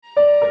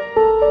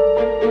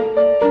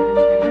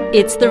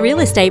It's the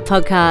Real Estate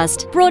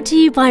Podcast, brought to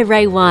you by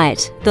Ray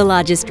White, the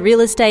largest real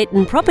estate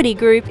and property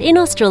group in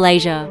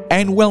Australasia.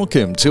 And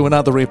welcome to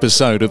another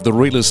episode of the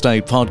Real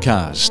Estate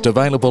Podcast,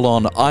 available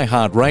on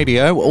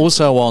iHeartRadio,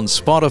 also on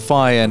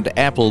Spotify and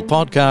Apple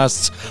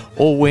Podcasts,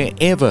 or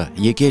wherever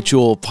you get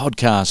your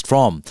podcast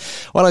from.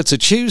 Well, it's a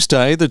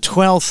Tuesday, the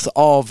 12th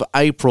of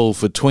April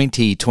for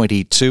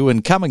 2022,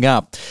 and coming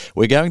up,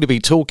 we're going to be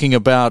talking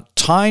about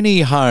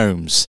tiny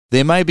homes.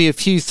 There may be a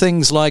few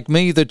things like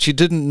me that you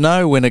didn't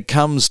know when it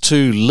comes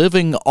to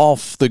living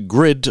off the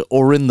grid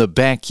or in the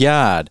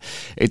backyard.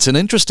 It's an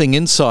interesting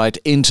insight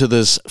into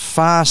this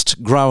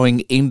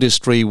fast-growing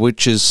industry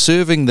which is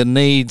serving the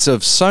needs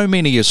of so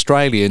many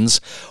Australians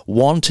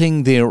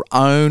wanting their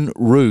own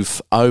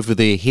roof over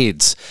their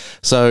heads.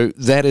 So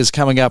that is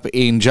coming up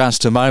in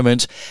just a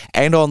moment.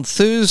 And on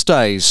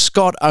Thursday,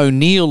 Scott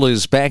O'Neill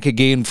is back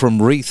again from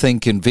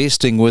Rethink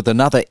Investing with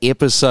another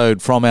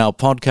episode from our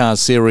podcast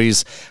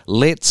series,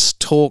 Let's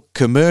Talk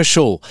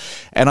Commercial.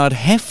 And I'd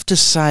have to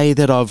say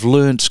that I've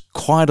learnt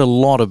quite a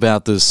lot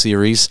about this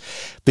series.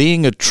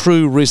 Being a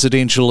true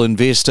residential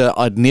investor,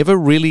 I'd never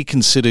really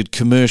considered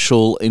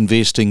commercial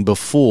investing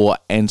before,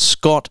 and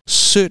Scott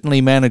certainly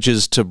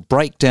manages to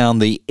break down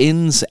the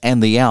ins and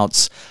the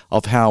outs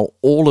of how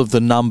all of the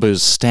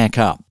numbers stack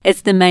up. It's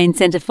the Main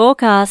Centre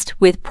forecast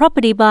with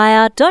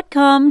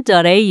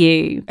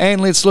propertybuyer.com.au.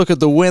 And let's look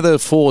at the weather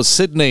for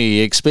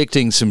Sydney.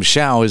 Expecting some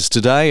showers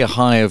today, a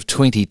high of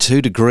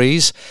 22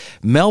 degrees.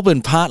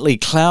 Melbourne partly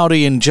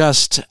cloudy and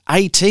just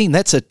 18.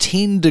 That's a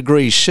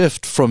 10-degree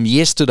shift from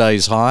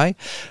yesterday's high.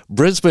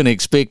 Brisbane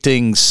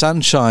expecting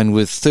sunshine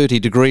with 30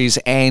 degrees,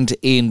 and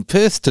in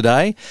Perth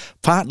today,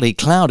 partly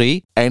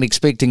cloudy and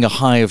expecting a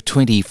high of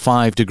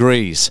 25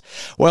 degrees.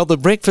 Well, the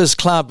Breakfast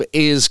Club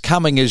is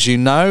coming, as you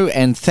know,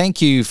 and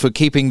thank you for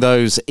keeping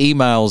those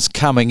emails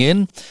coming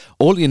in.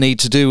 All you need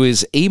to do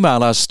is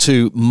email us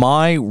to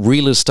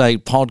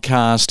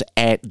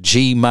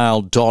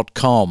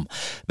myrealestatepodcast@gmail.com.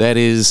 That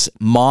is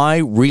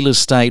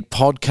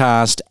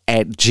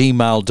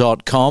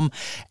myrealestatepodcast@gmail.com.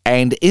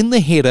 And in the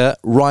header,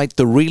 write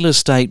the Real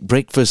Estate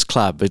Breakfast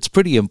Club. It's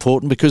pretty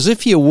important because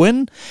if you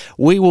win,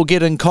 we will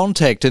get in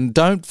contact. And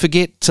don't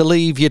forget to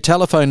leave your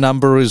telephone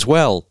number as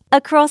well.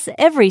 Across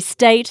every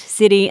state,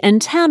 city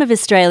and town of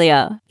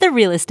Australia, the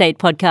Real Estate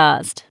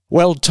Podcast.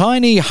 Well,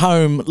 tiny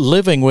home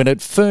living, when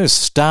it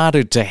first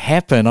started to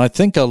happen, I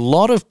think a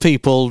lot of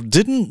people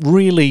didn't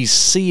really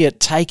see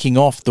it taking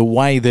off the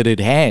way that it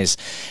has.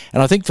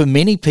 And I think for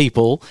many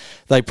people,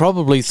 they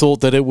probably thought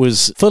that it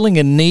was filling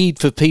a need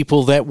for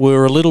people that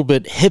were a little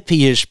bit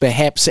hippie-ish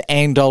perhaps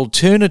and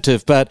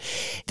alternative, but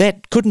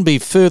that couldn't be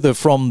further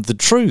from the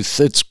truth.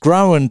 It's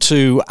grown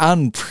to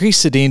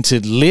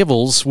unprecedented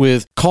levels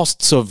with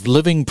costs of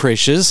living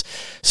pressures.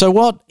 So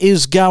what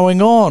is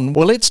going on?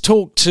 Well, let's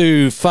talk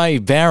to Faye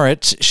Barrett.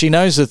 She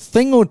knows a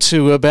thing or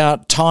two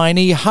about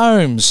tiny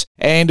homes.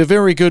 And a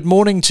very good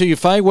morning to you,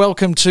 Faye.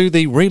 Welcome to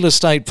the Real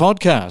Estate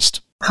Podcast.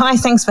 Hi,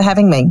 thanks for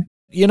having me.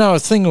 You know a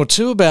thing or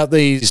two about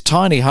these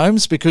tiny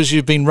homes because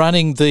you've been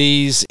running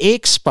these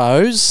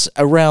expos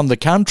around the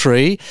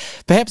country.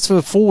 Perhaps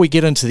before we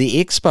get into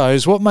the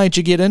expos, what made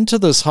you get into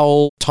this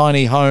whole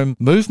tiny home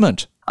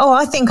movement? Oh,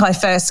 I think I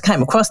first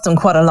came across them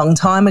quite a long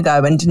time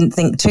ago and didn't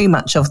think too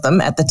much of them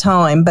at the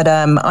time. But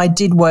I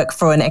did work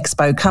for an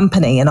expo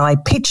company and I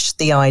pitched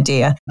the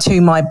idea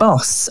to my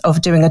boss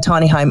of doing a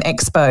tiny home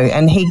expo.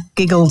 And he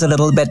giggled a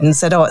little bit and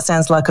said, oh, it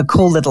sounds like a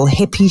cool little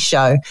hippie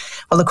show.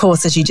 Well, of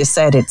course, as you just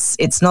said,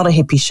 it's not a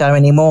hippie show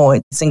anymore.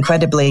 It's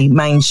incredibly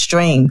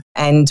mainstream.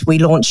 And we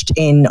launched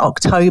in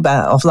October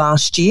of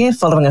last year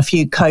following a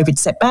few COVID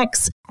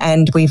setbacks.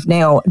 And we've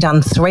now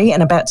done 3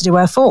 and about to do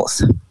our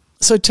 4th.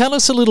 So tell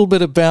us a little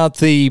bit about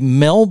the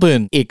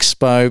Melbourne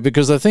Expo,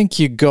 because I think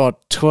you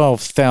got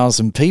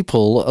 12,000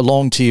 people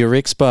along to your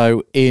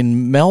expo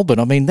in Melbourne.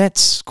 I mean,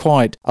 that's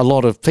quite a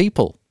lot of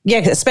people. Yeah,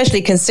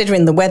 especially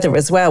considering the weather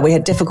as well. We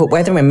had difficult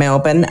weather in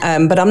Melbourne,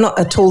 but I'm not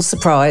at all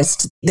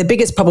surprised. The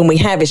biggest problem we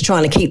have is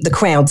trying to keep the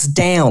crowds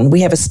down. We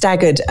have a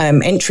staggered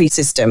entry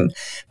system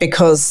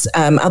because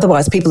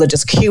otherwise people are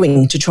just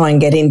queuing to try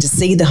and get in to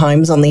see the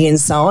homes on the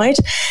inside.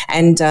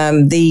 And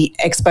the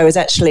expo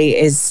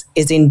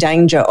is in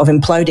danger of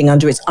imploding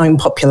under its own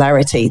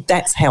popularity.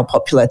 That's how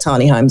popular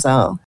tiny homes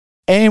are.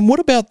 And what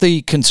about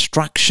the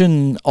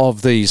construction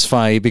of these,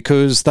 Faye?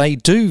 Because they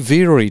do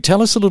vary.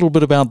 Tell us a little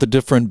bit about the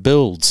different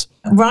builds.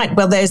 Right.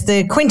 Well, there's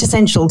the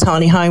quintessential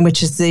tiny home,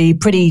 which is the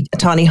pretty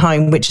tiny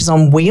home, which is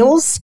on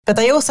wheels. But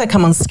they also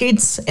come on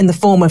skids in the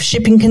form of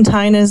shipping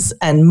containers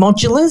and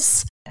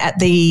modulars. At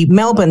the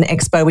Melbourne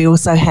Expo, we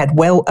also had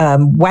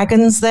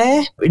wagons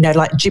there,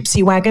 like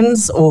gypsy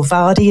wagons or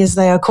Vardy as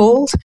they are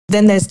called.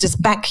 Then there's just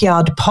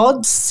backyard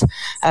pods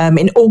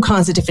in all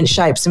kinds of different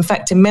shapes. In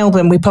fact, in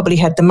Melbourne, we probably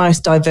had the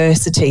most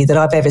diversity that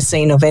I've ever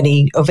seen of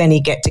any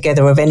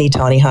get-together of any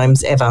tiny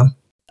homes ever.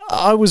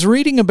 I was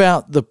reading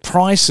about the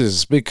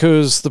prices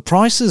because the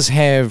prices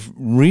have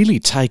really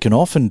taken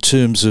off in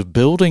terms of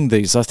building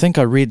these. I think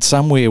I read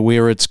somewhere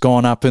where it's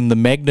gone up in the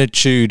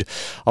magnitude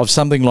of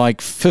something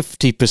like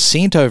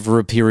 50% over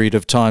a period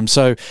of time.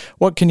 So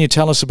what can you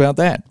tell us about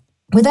that?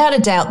 Without a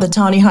doubt, the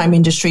tiny home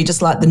industry,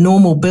 just like the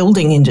normal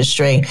building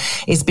industry,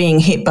 is being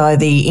hit by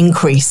the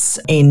increase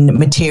in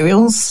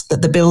materials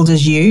that the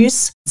builders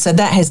use. So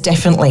that has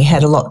definitely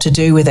had a lot to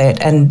do with it.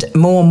 And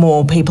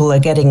more people are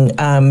getting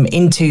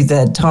into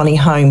the tiny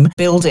home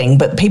building,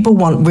 but people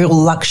want real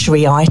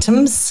luxury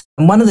items.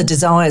 And one of the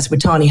desires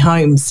with tiny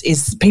homes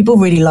is people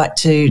really like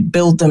to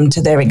build them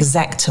to their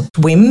exact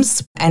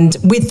whims. And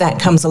with that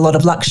comes a lot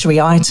of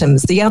luxury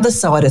items. The other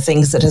side of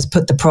things that has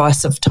put the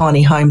price of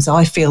tiny homes,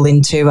 I feel,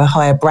 into a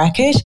higher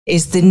bracket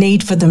is the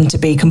need for them to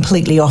be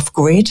completely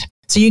off-grid.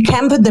 So you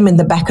can put them in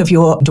the back of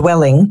your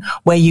dwelling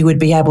where you would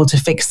be able to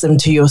fix them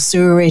to your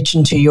sewerage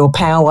and to your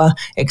power,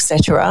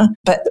 etc.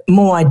 But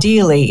more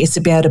ideally is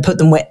to be able to put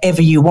them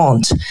wherever you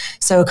want.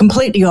 So a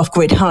completely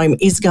off-grid home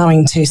is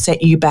going to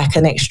set you back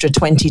an extra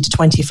 $20,000 to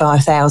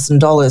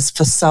 $25,000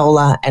 for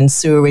solar and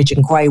sewerage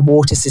and grey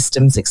water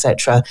systems,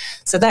 etc.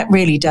 So that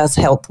really does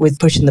help with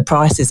pushing the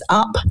prices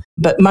up.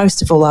 But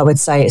most of all, I would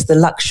say it's the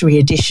luxury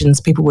additions.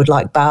 People would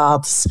like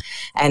baths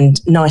and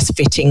nice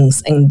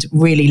fittings and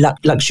really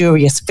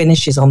luxurious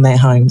finishes on their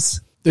homes.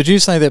 Did you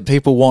say that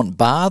people want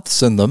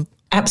baths in them?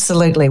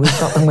 Absolutely. We've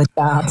got them with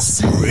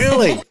baths.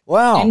 Really?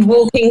 Wow. And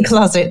walk-in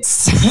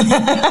closets.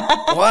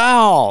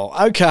 Wow.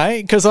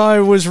 Okay. Because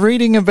I was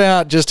reading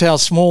about just how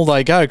small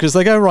they go, because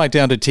they go right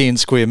down to 10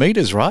 square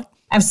metres, right?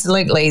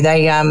 Absolutely.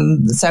 They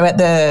so at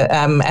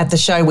the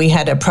show we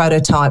had a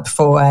prototype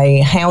for a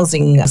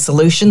housing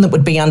solution that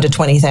would be under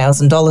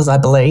 $20,000, I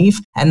believe,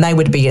 and they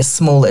would be as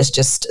small as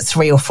just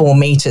 3 or 4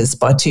 meters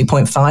by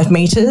 2.5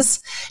 meters.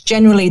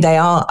 Generally, they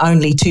are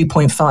only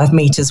 2.5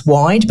 meters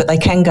wide, but they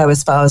can go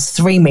as far as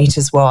 3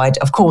 meters wide.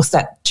 Of course,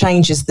 that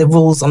changes the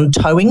rules on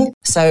towing.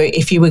 So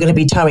if you were going to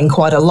be towing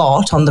quite a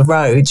lot on the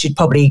roads, you'd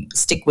probably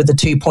stick with the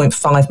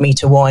 2.5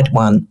 meter wide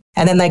one.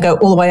 And then they go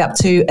all the way up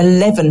to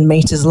 11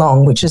 metres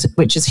long, which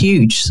is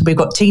huge. So we've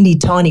got teeny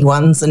tiny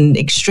ones and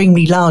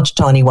extremely large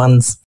tiny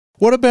ones.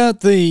 What about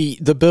the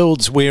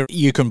builds where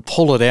you can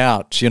pull it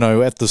out,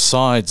 at the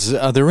sides?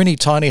 Are there any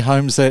tiny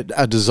homes that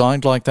are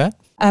designed like that?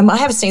 I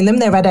have seen them.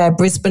 They're at our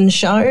Brisbane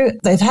show.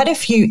 They've had a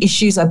few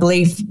issues, I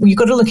believe. You've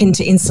got to look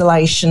into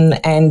insulation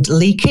and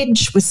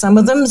leakage with some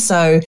of them.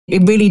 So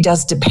it really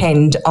does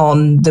depend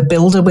on the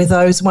builder with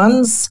those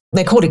ones.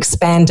 They're called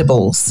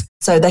expandables.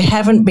 So they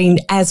haven't been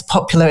as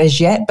popular as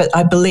yet, but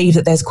I believe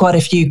that there's quite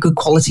a few good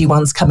quality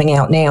ones coming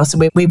out now. So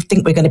we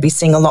think we're going to be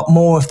seeing a lot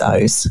more of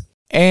those.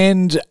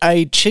 And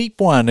a cheap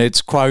one,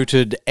 it's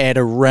quoted at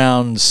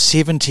around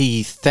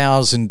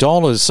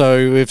 $70,000. So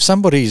if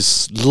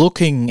somebody's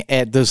looking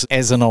at this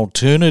as an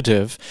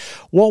alternative,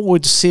 what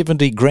would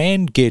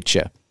 $70,000 get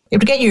you? It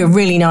would get you a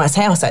really nice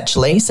house,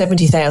 actually.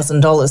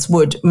 $70,000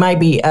 would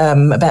maybe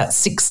about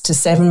 6 to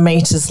 7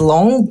 metres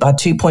long by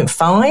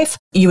 2.5.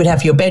 You would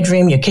have your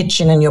bedroom, your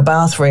kitchen and your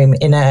bathroom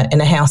in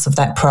a house of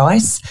that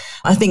price.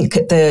 I think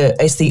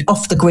it's the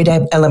off-the-grid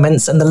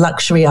elements and the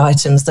luxury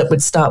items that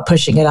would start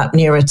pushing it up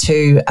nearer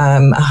to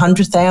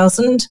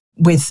 $100,000.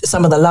 With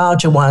some of the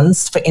larger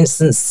ones, for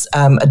instance,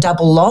 a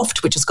double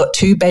loft, which has got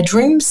 2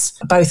 bedrooms,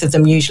 both of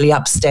them usually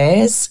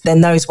upstairs,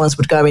 then those ones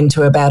would go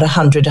into about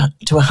 $100,000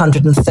 to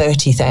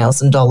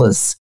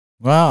 $130,000.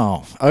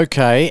 Wow.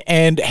 Okay.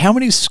 And how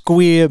many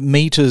square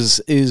metres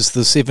is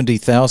the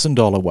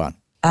 $70,000 one?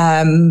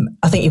 I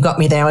think you've got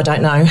me there. I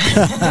don't know.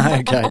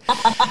 Okay.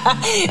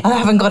 I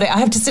haven't got it. I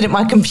have to sit at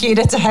my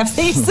computer to have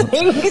these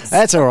things.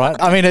 That's all right.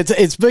 I mean,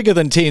 it's bigger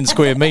than 10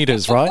 square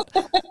metres, right?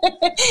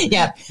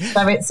 Yeah.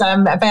 So it's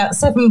about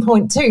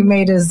 7.2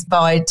 metres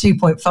by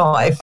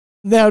 2.5.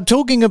 Now,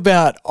 talking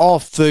about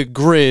off the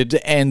grid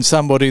and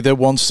somebody that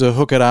wants to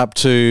hook it up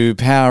to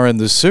power and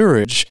the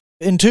sewerage,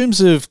 in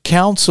terms of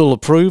council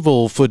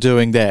approval for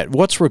doing that,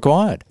 what's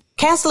required?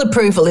 Council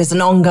approval is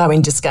an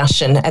ongoing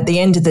discussion. At the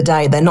end of the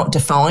day, they're not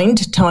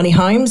defined, tiny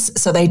homes,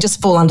 so they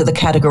just fall under the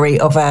category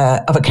of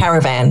a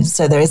caravan.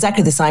 So they're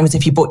exactly the same as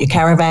if you bought your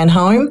caravan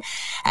home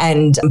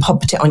and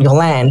popped it on your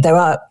land. There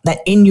are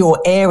that in your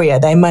area,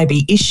 there may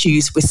be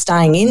issues with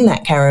staying in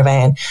that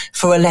caravan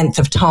for a length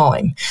of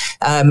time.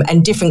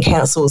 And different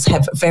councils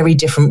have very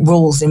different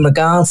rules in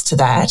regards to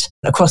that.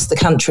 Across the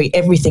country,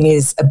 everything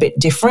is a bit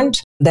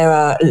different. There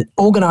are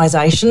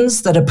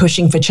organisations that are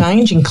pushing for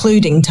change,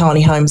 including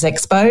Tiny Homes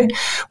Expo.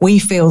 We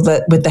feel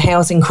that with the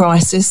housing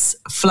crisis,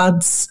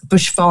 floods,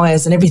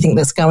 bushfires and everything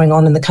that's going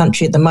on in the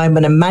country at the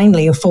moment, and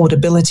mainly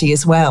affordability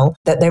as well,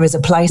 that there is a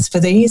place for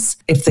these.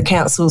 If the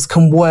councils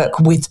can work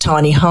with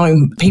tiny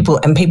home people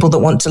and people that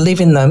want to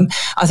live in them,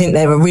 I think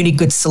they're a really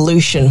good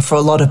solution for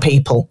a lot of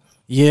people.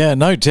 Yeah,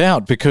 no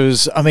doubt,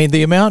 because, I mean,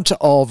 the amount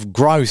of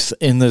growth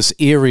in this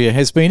area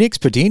has been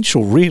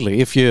exponential,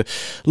 really. If you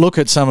look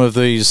at some of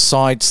these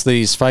sites,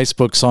 these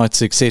Facebook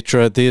sites,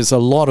 etc., there's a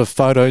lot of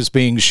photos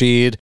being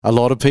shared, a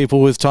lot of people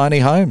with tiny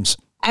homes.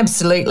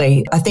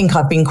 Absolutely. I think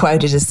I've been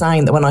quoted as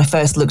saying that when I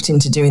first looked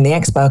into doing the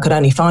expo, I could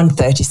only find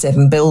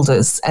 37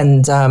 builders,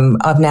 and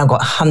I've now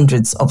got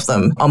hundreds of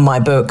them on my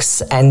books,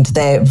 and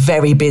they're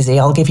very busy.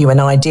 I'll give you an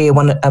idea.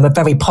 A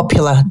very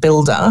popular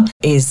builder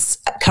is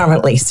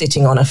currently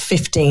sitting on a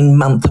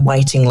 15-month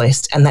waiting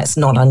list, and that's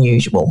not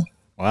unusual.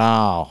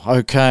 Wow.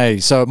 Okay.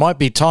 So it might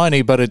be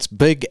tiny, but it's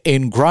big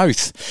in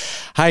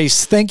growth. Hey,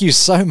 thank you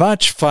so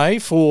much, Faye,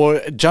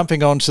 for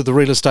jumping onto the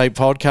Real Estate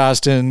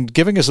Podcast and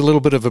giving us a little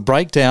bit of a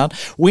breakdown.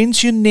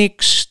 When's your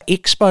next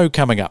expo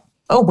coming up?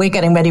 Oh, we're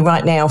getting ready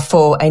right now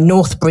for a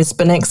North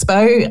Brisbane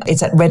Expo.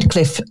 It's at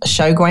Redcliffe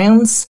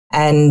Showgrounds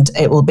and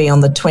it will be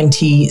on the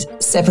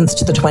 27th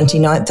to the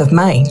 29th of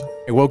May.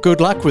 Well, good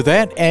luck with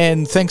that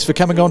and thanks for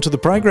coming on to the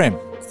program.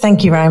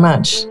 Thank you very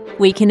much.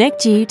 We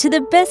connect you to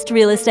the best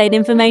real estate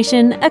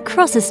information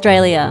across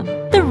Australia.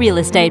 The Real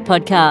Estate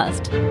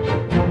Podcast.